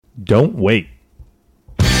Don't wait.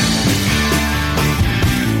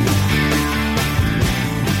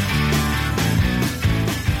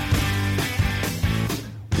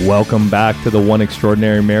 Welcome back to the One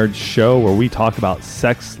Extraordinary Marriage Show, where we talk about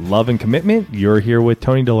sex, love, and commitment. You're here with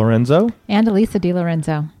Tony DiLorenzo. And Elisa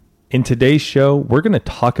DiLorenzo. In today's show, we're going to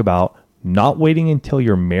talk about not waiting until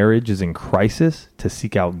your marriage is in crisis to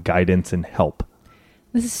seek out guidance and help.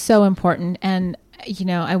 This is so important. And,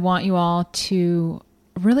 I want you all to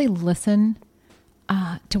really listen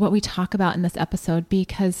to what we talk about in this episode,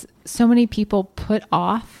 because so many people put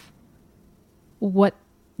off what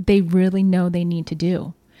they really know they need to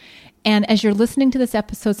do. And as you're listening to this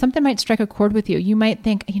episode, something might strike a chord with you. You might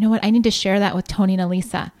think, you know what, I need to share that with Tony and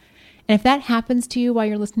Elisa. And if that happens to you while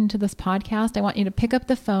you're listening to this podcast, I want you to pick up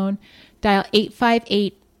the phone, dial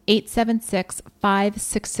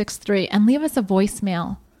 858-876-5663, and leave us a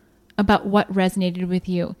voicemail about what resonated with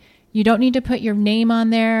you. You don't need to put your name on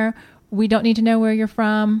there. We don't need to know where you're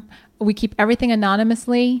from. We keep everything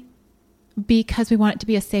anonymously because we want it to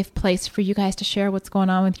be a safe place for you guys to share what's going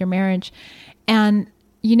on with your marriage. And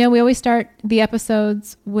we always start the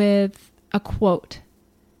episodes with a quote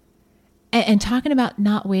and talking about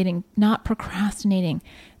not waiting, not procrastinating.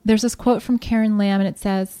 There's this quote from Karen Lamb, and it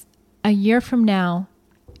says, "A year from now,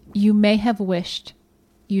 you may have wished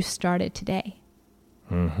you started today."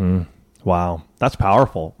 Mm-hmm. Wow. That's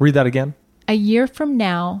powerful. Read that again. A year from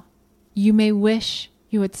now, you may wish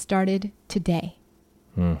you had started today.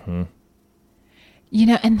 Mm-hmm.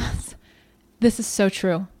 And this is so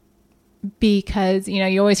true. Because,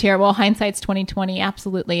 you always hear, well, hindsight's 20/20.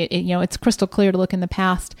 Absolutely. It's crystal clear to look in the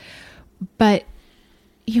past. But,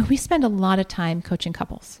 we spend a lot of time coaching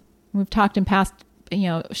couples. We've talked in past,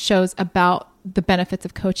 shows about the benefits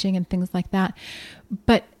of coaching and things like that.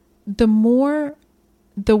 But the more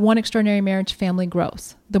the One Extraordinary Marriage family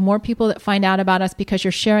grows, the more people that find out about us because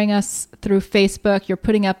you're sharing us through Facebook, you're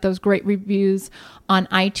putting up those great reviews on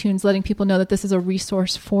iTunes, letting people know that this is a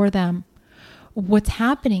resource for them. What's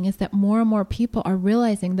happening is that more and more people are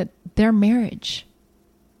realizing that their marriage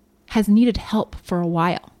has needed help for a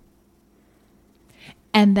while.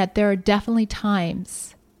 And that there are definitely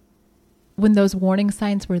times when those warning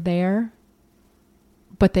signs were there,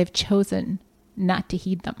 but they've chosen not to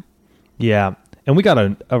heed them. Yeah. And we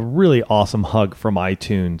got a really awesome hug from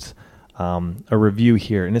iTunes, a review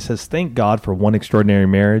here. And it says, "Thank God for One Extraordinary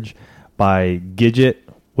Marriage" by Gidget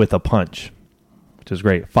with a Punch, which is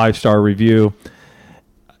great. 5-star review.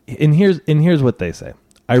 And here's what they say.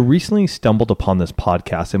 "I recently stumbled upon this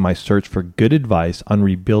podcast in my search for good advice on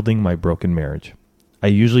rebuilding my broken marriage. I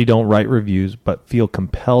usually don't write reviews, but feel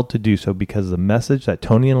compelled to do so because the message that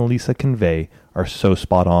Tony and Elisa convey are so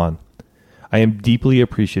spot on. I am deeply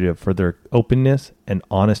appreciative for their openness and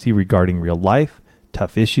honesty regarding real life,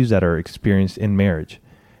 tough issues that are experienced in marriage.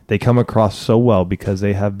 They come across so well because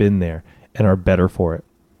they have been there and are better for it.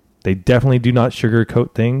 They definitely do not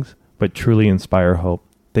sugarcoat things, but truly inspire hope.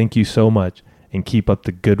 Thank you so much, and keep up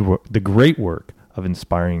the great work of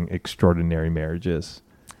inspiring extraordinary marriages."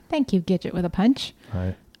 Thank you, Gidget with a Punch.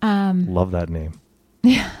 I love that name.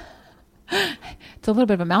 Yeah. It's a little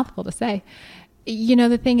bit of a mouthful to say.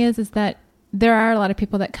 The thing is that there are a lot of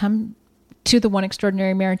people that come to the One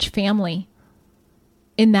Extraordinary Marriage family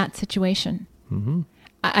in that situation. Mm-hmm.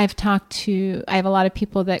 I have a lot of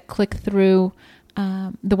people that click through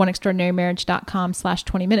the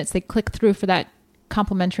oneextraordinarymarriage.com/20 minutes. They click through for that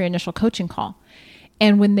complimentary initial coaching call.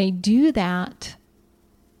 And when they do that,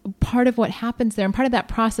 part of what happens there and part of that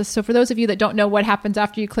process. So for those of you that don't know what happens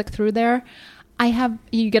after you click through there,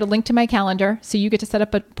 you get a link to my calendar. So you get to set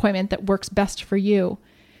up an appointment that works best for you.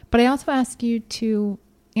 But I also ask you to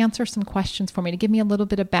answer some questions for me, to give me a little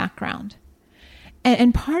bit of background.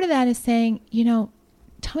 And part of that is saying,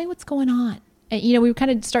 tell me what's going on. And, we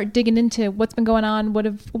kind of start digging into what's been going on. What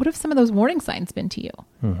have some of those warning signs been to you?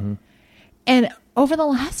 Mm-hmm. And over the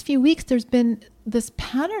last few weeks, there's been this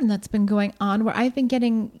pattern that's been going on where I've been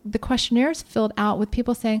getting the questionnaires filled out with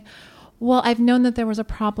people saying, well, I've known that there was a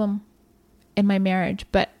problem in my marriage,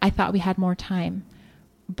 but I thought we had more time,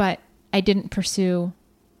 but I didn't pursue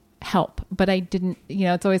help, but I didn't,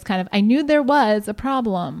 it's always kind of, I knew there was a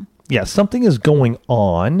problem. Yeah, something is going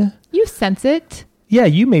on. You sense it. Yeah,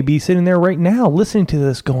 you may be sitting there right now listening to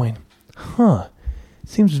this going,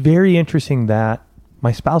 seems very interesting that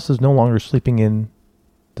my spouse is no longer sleeping in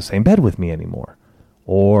the same bed with me anymore.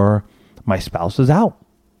 Or my spouse is out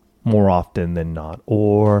more often than not.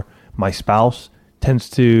 Or my spouse tends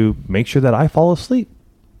to make sure that I fall asleep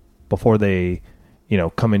before they,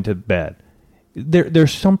 come into bed.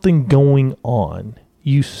 There's something going on.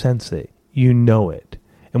 You sense it. You know it.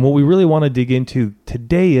 And what we really want to dig into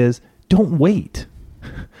today is don't wait.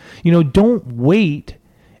 Don't wait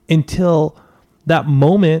until that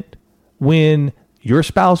moment when your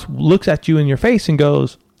spouse looks at you in your face and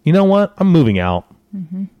goes, you know what? I'm moving out.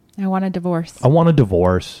 Mm-hmm. I want a divorce. I want a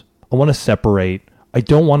divorce. I want to separate. I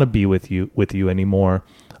don't want to be with you anymore.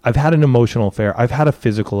 I've had an emotional affair. I've had a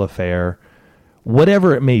physical affair.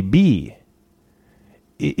 Whatever it may be.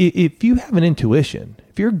 If you have an intuition,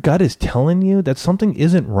 if your gut is telling you that something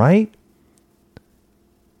isn't right,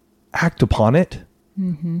 act upon it.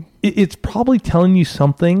 Mm-hmm. It's probably telling you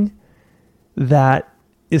something that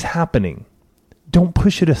is happening. Don't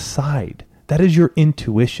push it aside. That is your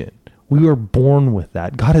intuition. We were born with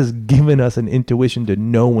that. God has given us an intuition to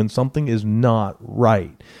know when something is not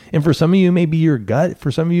right. And for some of you, it may be your gut.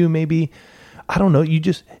 For some of you, maybe, I don't know,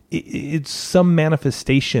 it's some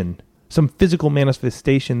manifestation, some physical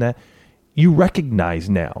manifestation that you recognize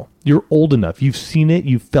now. You're old enough. You've seen it.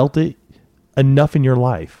 You've felt it enough in your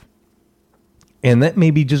life. And that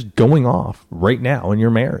may be just going off right now in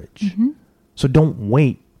your marriage. Mm-hmm. So don't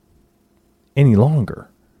wait any longer.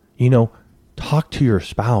 Talk to your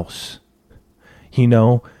spouse.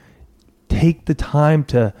 Take the time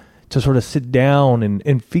to sort of sit down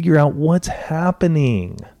and figure out what's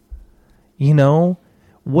happening.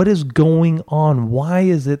 What is going on? Why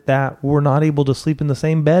is it that we're not able to sleep in the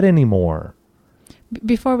same bed anymore?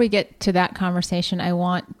 Before we get to that conversation, I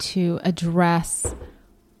want to address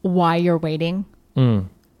why you're waiting.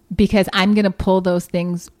 Because I'm going to pull those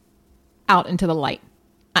things out into the light.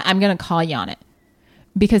 I'm going to call you on it.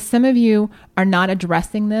 Because some of you are not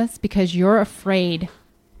addressing this because you're afraid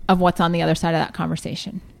of what's on the other side of that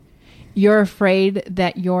conversation. You're afraid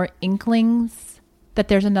that your inklings, that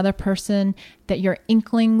there's another person, that your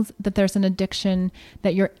inklings, that there's an addiction,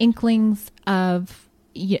 that your inklings of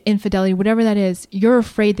infidelity, whatever that is, you're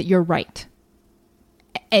afraid that you're right.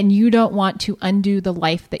 And you don't want to undo the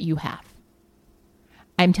life that you have.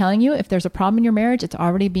 I'm telling you, if there's a problem in your marriage, it's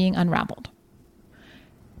already being unraveled.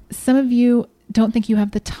 Some of you don't think you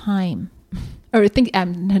have the time, or don't think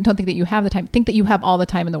that you have the time. Think that you have all the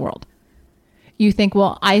time in the world. You think,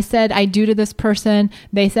 well, I said I do to this person.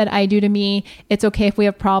 They said I do to me. It's okay if we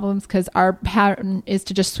have problems because our pattern is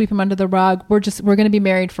to just sweep them under the rug. We're going to be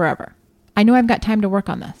married forever. I know I've got time to work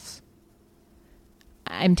on this.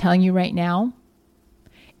 I'm telling you right now,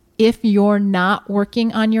 if you're not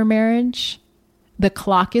working on your marriage, the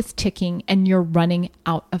clock is ticking and you're running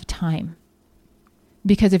out of time.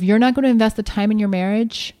 Because if you're not going to invest the time in your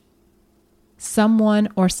marriage, someone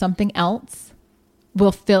or something else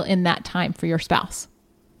will fill in that time for your spouse.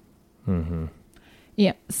 Mm-hmm.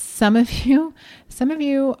 Yeah. Some of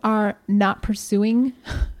you are not pursuing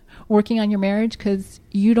working on your marriage because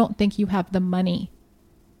you don't think you have the money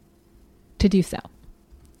to do so.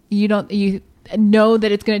 You know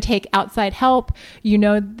that it's going to take outside help.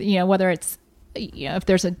 Whether it's, if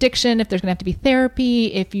there's addiction, if there's going to have to be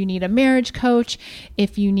therapy, if you need a marriage coach,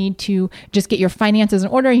 if you need to just get your finances in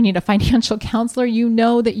order, you need a financial counselor, you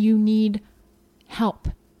know that you need help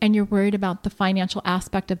and you're worried about the financial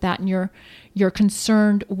aspect of that. And you're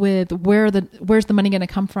concerned with where's the money going to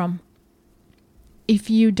come from. If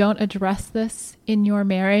you don't address this in your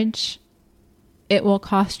marriage, it will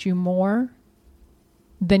cost you more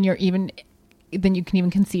than you can even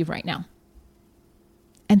conceive right now.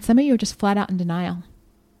 And some of you are just flat out in denial.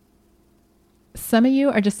 Some of you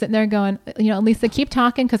are just sitting there going, Lisa, keep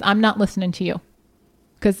talking because I'm not listening to you.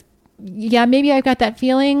 Because, yeah, maybe I've got that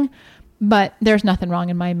feeling, but there's nothing wrong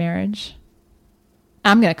in my marriage.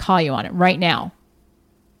 I'm going to call you on it right now.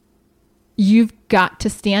 You've got to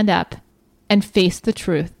stand up and face the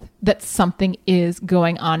truth that something is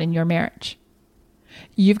going on in your marriage.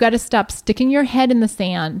 You've got to stop sticking your head in the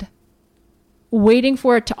sand, waiting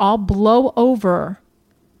for it to all blow over,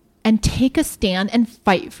 and take a stand and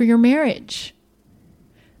fight for your marriage.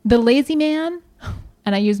 The lazy man,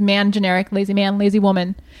 and I use man generic, lazy man, lazy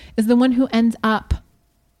woman, is the one who ends up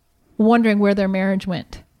wondering where their marriage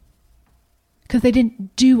went because they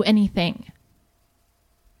didn't do anything.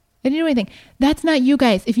 They didn't do anything. That's not you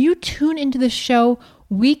guys. If you tune into this show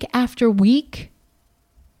week after week,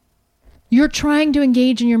 you're trying to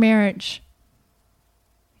engage in your marriage.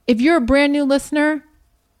 If you're a brand new listener,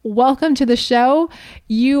 welcome to the show.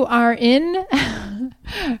 You are in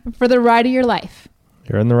for the ride of your life.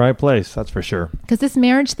 You're in the right place, that's for sure. Because this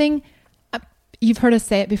marriage thing, you've heard us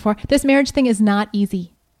say it before, this marriage thing is not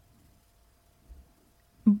easy.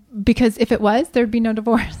 Because if it was, there'd be no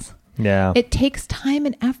divorce. Yeah. It takes time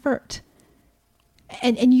and effort.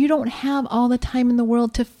 And you don't have all the time in the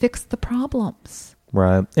world to fix the problems.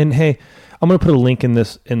 Right. And hey, I'm going to put a link in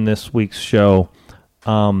this week's show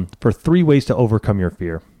for 3 ways to overcome your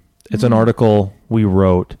fear. It's an article we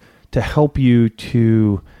wrote to help you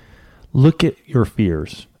to look at your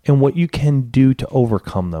fears and what you can do to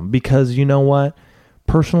overcome them. Because you know what?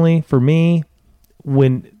 Personally, for me,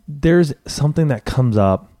 when there's something that comes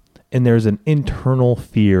up and there's an internal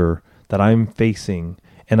fear that I'm facing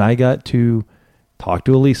and I got to talk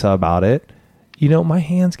to Elisa about it, you know, my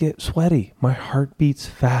hands get sweaty. My heart beats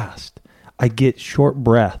fast. I get short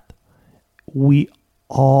breath. We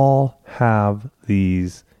all have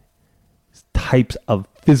these types of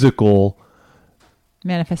physical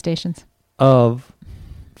manifestations of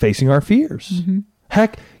facing our fears. Mm-hmm.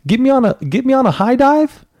 Heck, get me on a high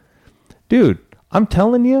dive, dude. I'm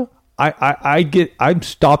telling you, I'm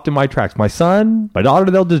stopped in my tracks. My son, my daughter,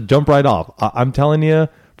 they'll just jump right off. I'm telling you,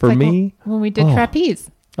 for like me, when we did trapeze.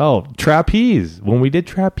 Oh, trapeze. When we did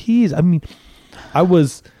trapeze, I mean,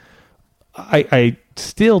 I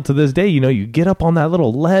still to this day, you know, you get up on that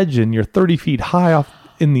little ledge and you're 30 feet high off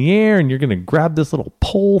in the air and you're going to grab this little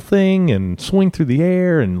pole thing and swing through the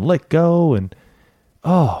air and let go. And,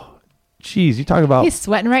 oh, geez, you talk about... He's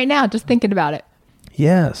sweating right now just thinking about it.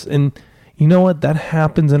 Yes. And you know what? That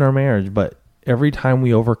happens in our marriage, but every time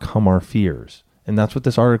we overcome our fears, and that's what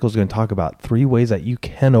this article is going to talk about, 3 ways that you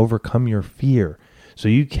can overcome your fear. So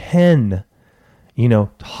you can, you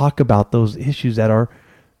know, talk about those issues that are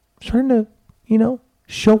starting to, you know,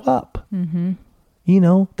 show up. Mm-hmm. You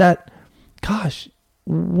know, that, gosh,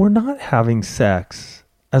 we're not having sex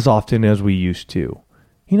as often as we used to.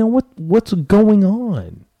 You know, what's going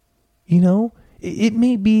on? You know, it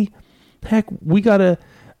may be, heck, we got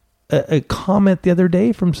a comment the other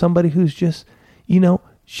day from somebody who's just, you know,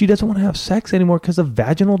 she doesn't want to have sex anymore because of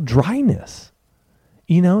vaginal dryness.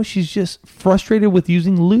 You know, she's just frustrated with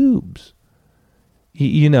using lubes.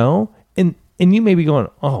 You know, and you may be going,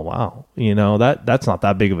 oh, wow, you know, that's not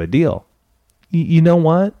that big of a deal. You know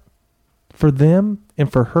what? For them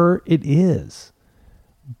and for her, it is.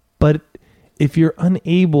 But if you're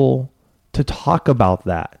unable to talk about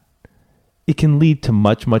that, it can lead to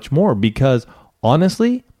much, much more. Because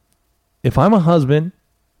honestly, if I'm a husband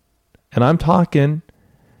and I'm talking,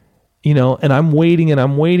 you know, and I'm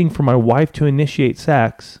waiting for my wife to initiate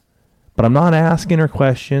sex, but I'm not asking her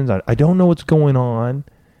questions. I don't know what's going on.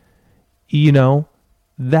 You know,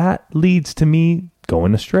 that leads to me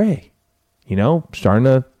going astray, you know, starting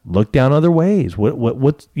to look down other ways.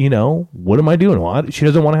 What's, you know, what am I doing? Well, she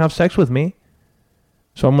doesn't want to have sex with me.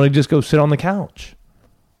 So I'm going to just go sit on the couch,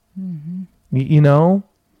 you know?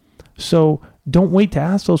 So don't wait to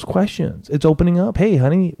ask those questions. It's opening up. Hey,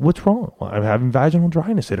 honey, what's wrong? Well, I'm having vaginal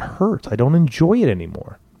dryness. It hurts. I don't enjoy it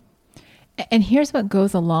anymore. And here's what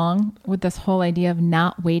goes along with this whole idea of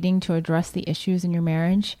not waiting to address the issues in your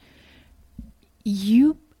marriage.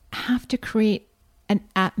 You have to create an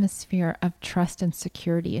atmosphere of trust and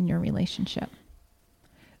security in your relationship,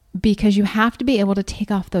 because you have to be able to take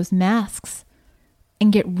off those masks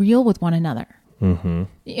and get real with one another. Mm-hmm.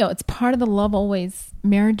 You know, it's part of the Love Always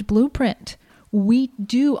marriage blueprint. We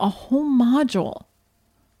do a whole module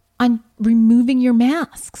on removing your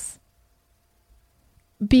masks,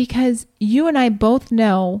 because you and I both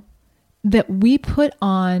know that we put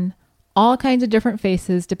on all kinds of different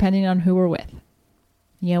faces depending on who we're with.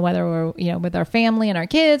 You know, whether we're, you know, with our family and our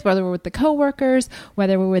kids, whether we're with the coworkers,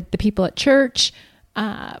 whether we're with the people at church,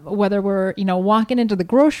 whether we're, you know, walking into the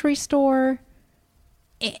grocery store.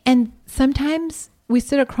 And sometimes we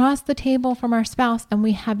sit across the table from our spouse and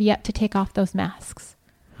we have yet to take off those masks.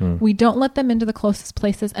 We don't let them into the closest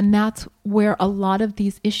places. And that's where a lot of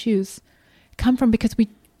these issues come from, because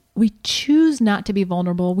we choose not to be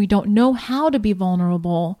vulnerable. We don't know how to be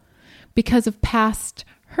vulnerable because of past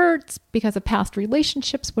hurts, because of past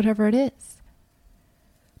relationships, whatever it is.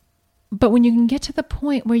 But when you can get to the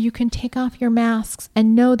point where you can take off your masks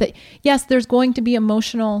and know that, yes, there's going to be an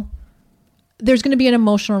emotional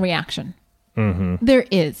reaction. Mm-hmm. There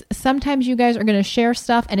is. Sometimes you guys are going to share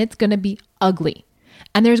stuff and it's going to be ugly.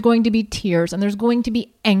 And there's going to be tears and there's going to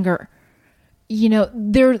be anger. You know,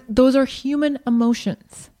 those are human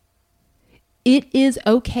emotions. It is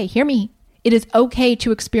okay. Hear me. It is okay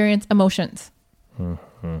to experience emotions. Mm-hmm.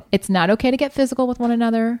 It's not okay to get physical with one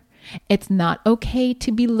another. It's not okay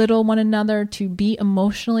to belittle one another, to be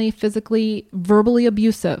emotionally, physically, verbally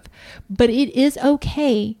abusive. But it is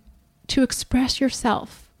okay to express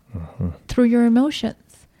yourself through your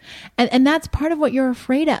emotions. And that's part of what you're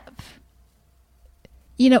afraid of.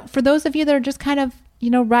 You know, for those of you that are just kind of,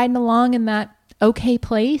 you know, riding along in that okay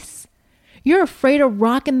place, you're afraid of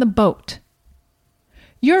rocking the boat.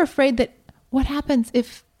 You're afraid that what happens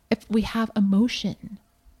if we have emotion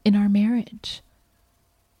in our marriage?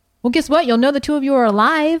 Well, guess what? You'll know the two of you are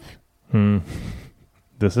alive.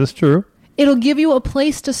 This is true. It'll give you a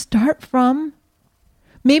place to start from.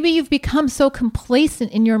 Maybe you've become so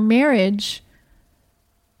complacent in your marriage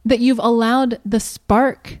that you've allowed the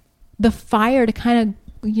spark, the fire to kind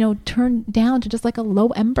of, turn down to just like a low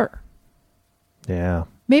ember. Yeah.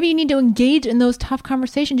 Maybe you need to engage in those tough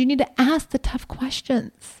conversations. You need to ask the tough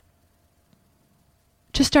questions.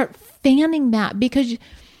 Just start fanning that, because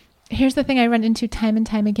here's the thing I run into time and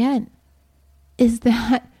time again, is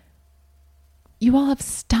that you all have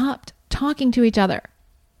stopped talking to each other.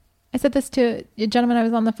 I said this to a gentleman I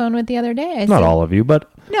was on the phone with the other day. Not all of you, but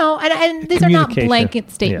no, and these are not blanket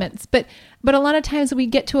statements, but a lot of times we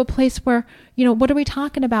get to a place where, what are we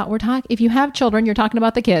talking about? If you have children, you're talking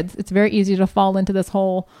about the kids. It's very easy to fall into this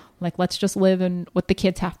whole, like, let's just live and what the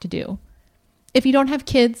kids have to do. If you don't have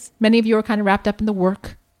kids, many of you are kind of wrapped up in the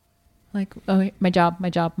work, like, oh, my job.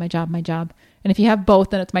 And if you have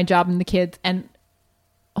both, then it's my job and the kids. And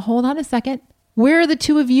hold on a second. Where are the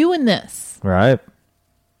two of you in this? Right.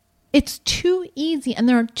 It's too easy, and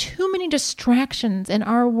there are too many distractions in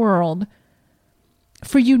our world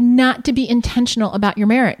for you not to be intentional about your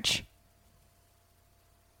marriage.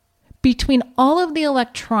 Between all of the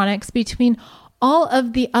electronics, between all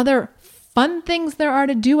of the other fun things there are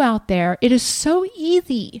to do out there, it is so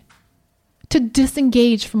easy to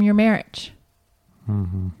disengage from your marriage.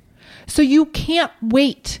 Mm-hmm. So you can't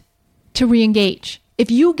wait to re-engage. If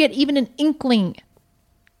you get even an inkling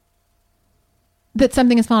that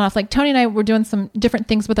something is falling off, like Tony and I were doing some different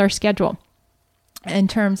things with our schedule in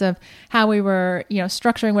terms of how we were,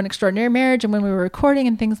 structuring One Extraordinary Marriage and when we were recording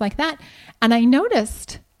and things like that. And I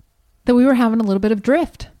noticed that we were having a little bit of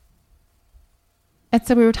drift. And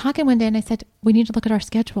so we were talking one day and I said, we need to look at our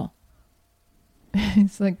schedule.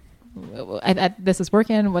 He's like, this is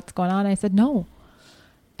working. What's going on? I said, no.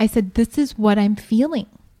 I said, this is what I'm feeling.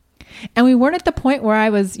 And we weren't at the point where I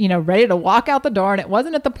was, ready to walk out the door. And it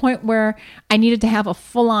wasn't at the point where I needed to have a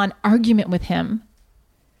full-on argument with him.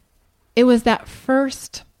 It was that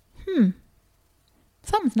first,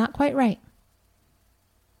 something's not quite right.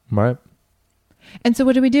 Right. And so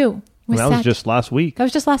what did we do? That was just last week. That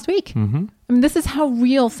was just last week. Mm-hmm. I mean, this is how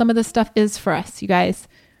real some of this stuff is for us, you guys.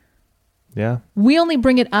 Yeah. We only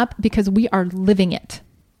bring it up because we are living it.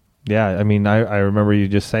 Yeah. I mean, I remember you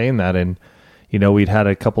just saying that, and we'd had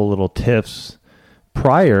a couple little tiffs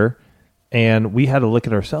prior, and we had to look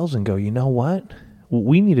at ourselves and go, you know what?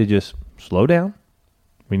 We need to just slow down.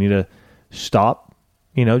 We need to stop,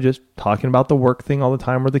 just talking about the work thing all the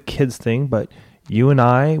time or the kids thing. But you and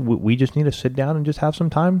I, we just need to sit down and just have some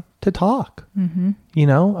time to talk,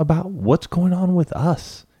 about what's going on with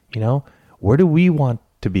us. Where do we want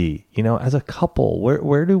to be, as a couple? What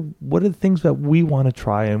are the things that we want to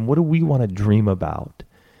try, and what do we want to dream about?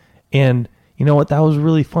 And you know what? That was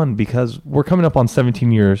really fun, because we're coming up on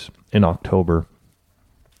 17 years in October.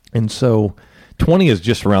 And so 20 is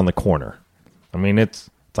just around the corner. I mean, it's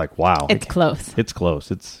like, wow. It's close. It's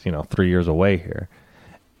close. It's, 3 years away here.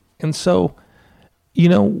 And so,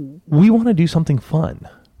 we want to do something fun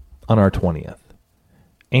on our 20th.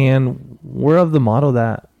 And we're of the motto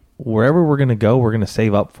that wherever we're going to go, we're going to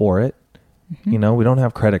save up for it. Mm-hmm. We don't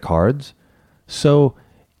have credit cards. So,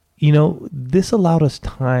 this allowed us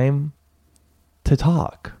time to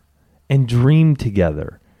talk and dream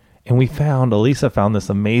together. And Elisa found this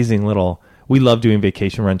amazing we love doing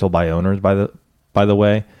vacation rental by owners, by the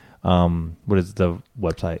way. What is the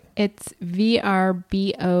website? It's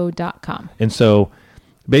vrbo.com. And so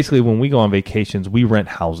basically when we go on vacations, we rent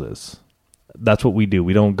houses. That's what we do.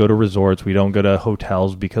 We don't go to resorts. We don't go to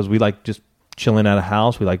hotels, because we like just chilling at a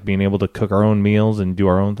house. We like being able to cook our own meals and do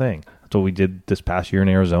our own thing. That's what we did this past year in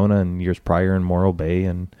Arizona, and years prior in Morro Bay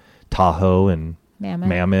and Tahoe and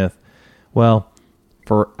Mammoth. Well,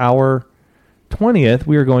 for our 20th,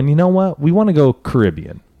 we were going, you know what? We want to go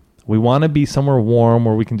Caribbean. We want to be somewhere warm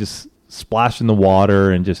where we can just splash in the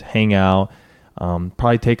water and just hang out.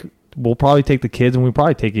 We'll probably take the kids, and we'll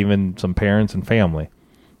probably take even some parents and family,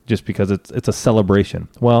 just because it's a celebration.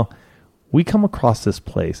 Well, we come across this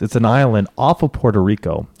place. It's an island off of Puerto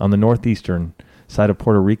Rico, on the northeastern side of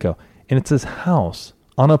Puerto Rico. And it's this house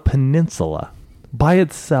on a peninsula by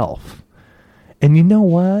itself. And you know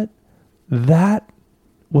what? That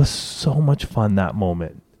was so much fun, that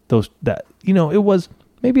moment. It was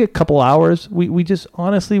maybe a couple hours. We just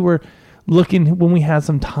honestly were looking when we had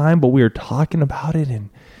some time, but we were talking about it,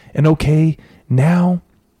 and okay, now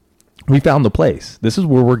we found the place. This is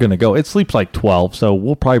where we're going to go. It sleeps like 12, so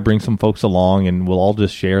we'll probably bring some folks along, and we'll all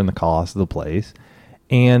just share in the cost of the place.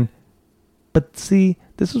 But see,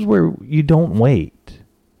 this is where you don't wait.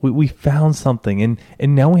 We found something,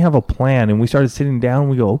 and now we have a plan, and we started sitting down,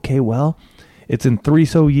 and we go, okay, well, it's in 3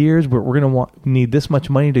 years, but we're going to need this much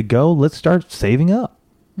money to go. Let's start saving up.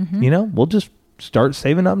 Mm-hmm. We'll just start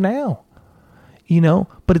saving up now.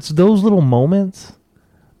 But it's those little moments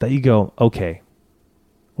that you go, okay,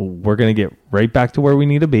 we're going to get right back to where we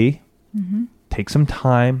need to be. Mm-hmm. Take some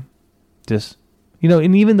time. Just,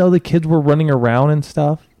 and even though the kids were running around and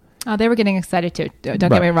stuff. Oh, they were getting excited too. Don't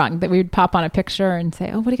get me wrong. That we would pop on a picture and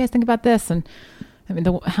say, oh, what do you guys think about this? And I mean,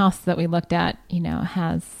 the house that we looked at,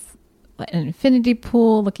 has an infinity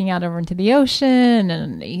pool looking out over into the ocean,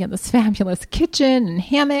 and this fabulous kitchen and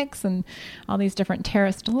hammocks and all these different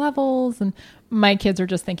terraced levels. And my kids are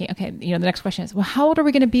just thinking, okay, the next question is, well, how old are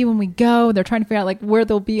we going to be when we go? They're trying to figure out like where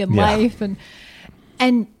they'll be in life.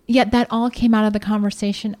 And yet that all came out of the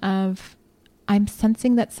conversation of, I'm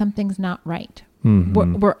sensing that something's not right.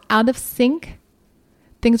 Mm-hmm. We're out of sync.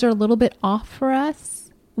 Things are a little bit off for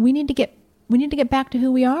us. We need to get back to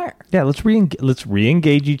who we are. Yeah, let's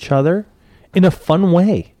re-engage each other in a fun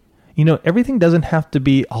way. Everything doesn't have to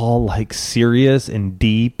be all like serious and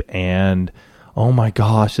deep and, oh my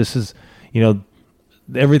gosh, this is,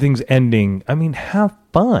 everything's ending. I mean, have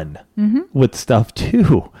fun with stuff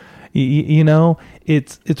too.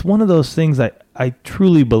 It's one of those things that I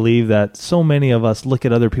truly believe that so many of us look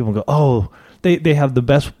at other people and go, oh, they have the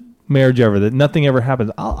best marriage ever, that nothing ever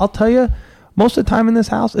happens. I'll tell you, most of the time in this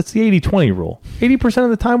house, it's the 80-20 rule. 80% of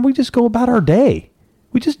the time, we just go about our day.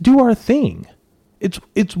 We just do our thing. It's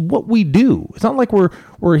what we do. It's not like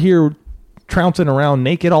we're here trouncing around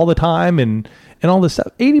naked all the time and all this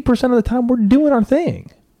stuff. 80% of the time, we're doing our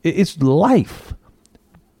thing. It's life.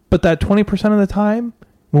 But that 20% of the time,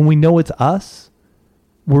 when we know it's us,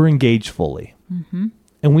 we're engaged fully. Mm-hmm.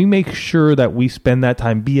 And we make sure that we spend that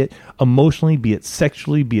time, be it emotionally, be it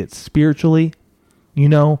sexually, be it spiritually.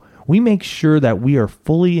 We make sure that we are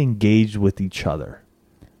fully engaged with each other.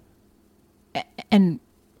 And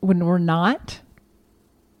when we're not,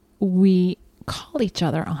 we call each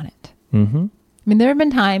other on it. Mm-hmm. I mean, there have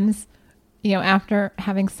been times, after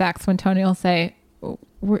having sex, when Tony will say,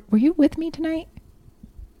 were you with me tonight?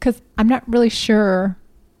 Because I'm not really sure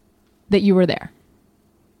that you were there.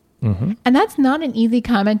 Mm-hmm. And that's not an easy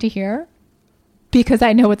comment to hear, because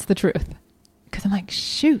I know it's the truth. Because I'm like,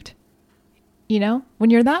 shoot. When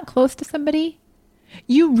you're that close to somebody,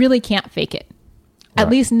 you really can't fake it. Right. At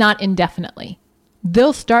least not indefinitely.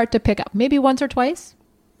 They'll start to pick up. Maybe once or twice.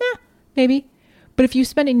 Maybe. But if you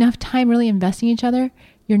spend enough time really investing in each other,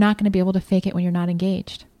 you're not going to be able to fake it when you're not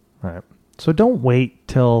engaged. Right. So don't wait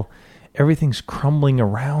till everything's crumbling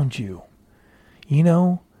around you.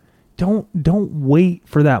 Don't wait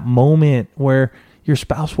for that moment where your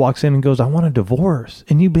spouse walks in and goes, I want a divorce.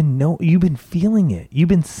 And you've been feeling it. You've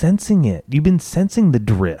been sensing it. You've been sensing the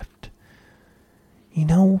drift.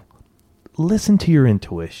 Listen to your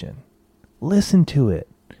intuition. Listen to it.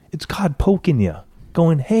 It's God poking you,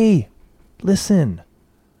 going, hey, listen,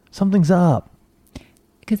 something's up.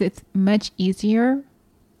 Because it's much easier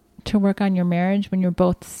to work on your marriage when you're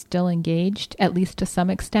both still engaged, at least to some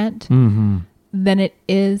extent, than it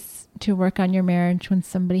is to work on your marriage when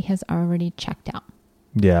somebody has already checked out.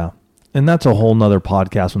 Yeah. And that's a whole nother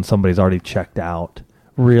podcast when somebody's already checked out.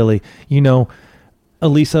 Really.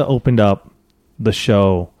 Elisa opened up the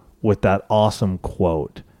show with that awesome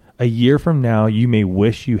quote. A year from now, you may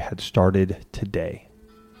wish you had started today.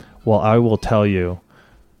 Well, I will tell you.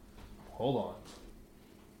 Hold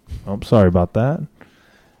on. Oh, sorry about that.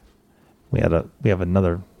 We have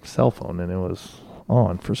another cell phone and it was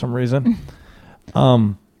on for some reason.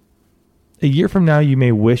 A year from now, you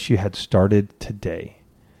may wish you had started today.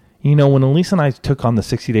 When Elisa and I took on the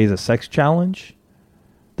 60 Days of Sex Challenge,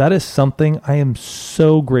 that is something I am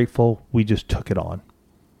so grateful we just took it on.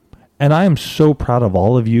 And I am so proud of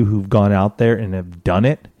all of you who've gone out there and have done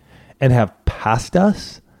it and have passed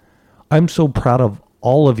us. I'm so proud of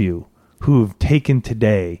all of you who've taken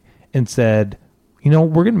today and said,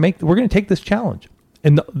 we're going to take this challenge.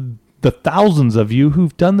 And the thousands of you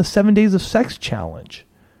who've done the 7 Days of Sex Challenge.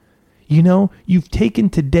 You've taken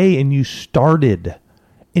today and you started,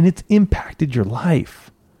 and it's impacted your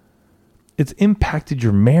life. It's impacted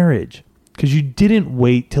your marriage because you didn't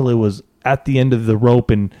wait till it was at the end of the rope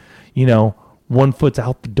and, one foot's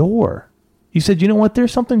out the door. You said, you know what?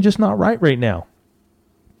 There's something just not right now.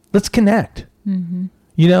 Let's connect. Mm-hmm.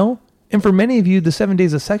 And for many of you, the 7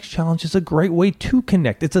 Days of Sex Challenge is a great way to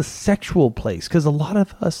connect. It's a sexual place because a lot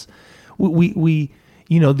of us, we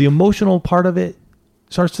the emotional part of it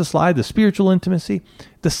starts to slide, the spiritual intimacy.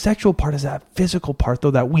 The sexual part is that physical part,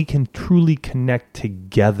 though, that we can truly connect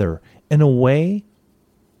together in a way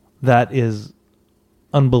that is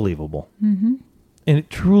unbelievable. Mm-hmm. And it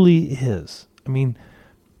truly is. I mean,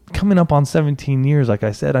 coming up on 17 years, like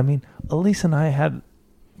I said, Elise and I had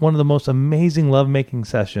one of the most amazing lovemaking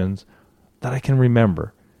sessions that I can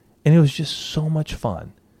remember. And it was just so much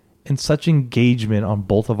fun and such engagement on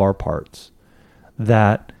both of our parts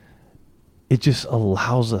that it just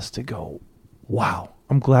allows us to go, wow,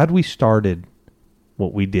 I'm glad we started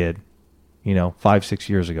what we did, 5-6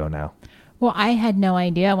 years ago now. Well, I had no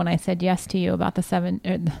idea when I said yes to you about the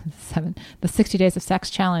 60 Days of Sex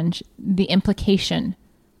Challenge, the implication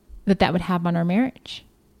that would have on our marriage.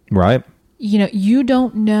 Right. You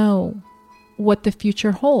don't know what the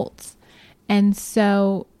future holds. And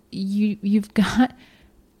so you've got,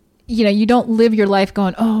 you don't live your life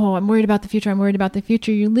going, oh, I'm worried about the future. I'm worried about the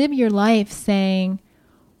future. You live your life saying,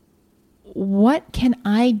 what can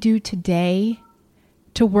I do today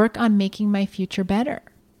to work on making my future better?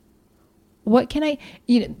 What can I,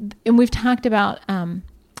 and we've talked about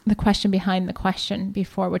The Question Behind the Question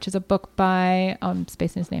before, which is a book by, I'm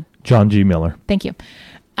spacing his name. John G. Miller. Thank you.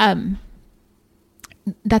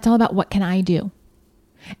 That's all about what can I do?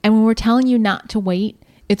 And when we're telling you not to wait,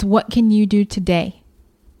 it's what can you do today?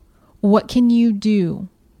 What can you do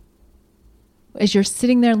as you're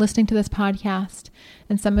sitting there listening to this podcast?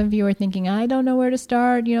 And some of you are thinking, I don't know where to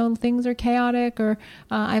start. Things are chaotic, or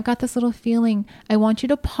I've got this little feeling. I want you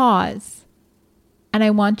to pause and I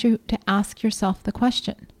want you to ask yourself the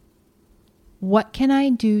question, what can I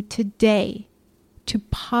do today to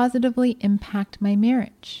positively impact my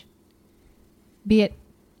marriage? Be it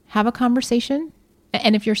have a conversation.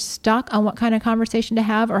 And if you're stuck on what kind of conversation to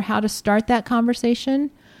have or how to start that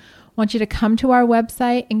conversation, I want you to come to our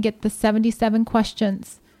website and get the 77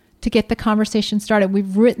 questions to get the conversation started.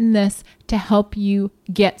 We've written this to help you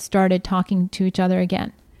get started talking to each other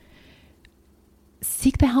again.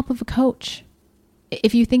 Seek the help of a coach.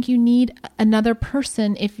 If you think you need another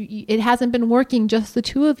person, if it hasn't been working, just the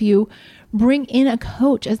two of you, bring in a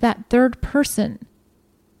coach as that third person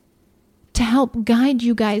to help guide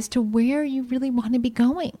you guys to where you really want to be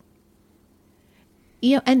going.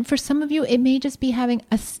 And for some of you, it may just be having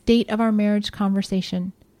a state of our marriage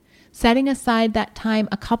conversation, setting aside that time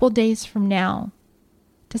a couple days from now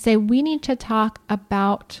to say, we need to talk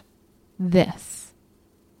about this.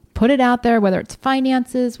 Put it out there, whether it's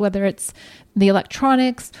finances, whether it's the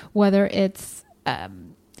electronics, whether it's,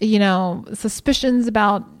 suspicions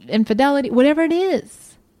about infidelity, whatever it is.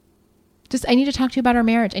 Just, I need to talk to you about our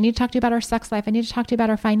marriage. I need to talk to you about our sex life. I need to talk to you about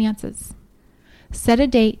our finances. Set a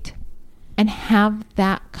date and have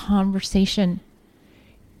that conversation.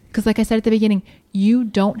 Because like I said at the beginning, you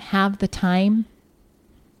don't have the time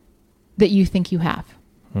that you think you have.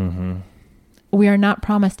 Mm-hmm. We are not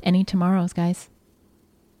promised any tomorrows, guys.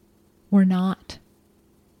 We're not.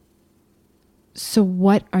 So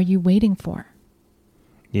what are you waiting for?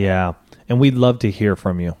 Yeah. And we'd love to hear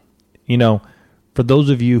from you. For those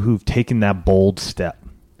of you who've taken that bold step,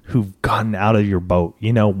 who've gotten out of your boat,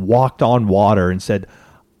 walked on water and said,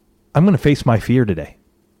 I'm going to face my fear today.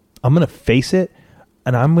 I'm going to face it,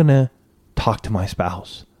 and I'm going to talk to my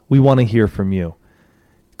spouse. We want to hear from you.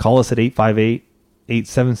 Call us at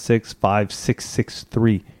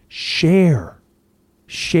 858-876-5663.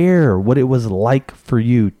 Share what it was like for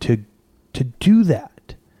you to do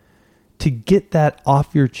that, to get that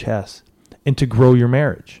off your chest and to grow your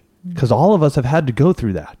marriage. Because all of us have had to go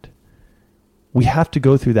through that. We have to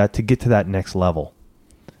go through that to get to that next level.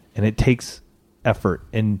 And it takes effort.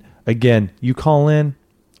 And again, you call in,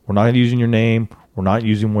 we're not using your name, we're not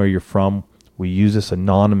using where you're from. We use this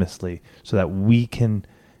anonymously so that we can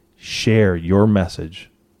share your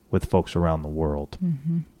message with folks around the world.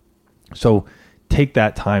 Mm-hmm. So take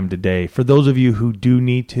that time today. For those of you who do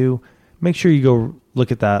need to, make sure you go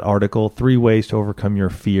look at that article, 3 Ways to Overcome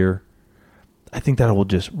Your Fear. I think that will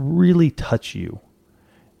just really touch you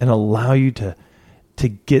and allow you to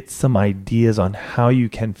get some ideas on how you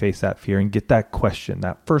can face that fear and get that question,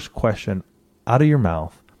 that first question, out of your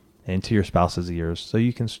mouth and into your spouse's ears so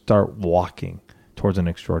you can start walking towards an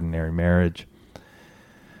extraordinary marriage.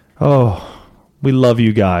 Oh, we love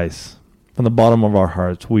you guys. From the bottom of our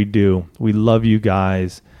hearts, we do. We love you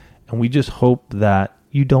guys. And we just hope that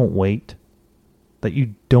you don't wait,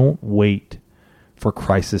 for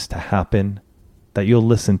crisis to happen, that you'll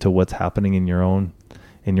listen to what's happening in your own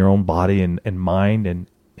body and mind and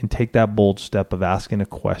take that bold step of asking a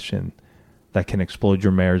question that can explode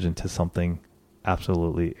your marriage into something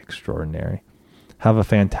absolutely extraordinary. Have a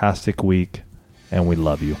fantastic week, and we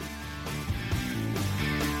love you.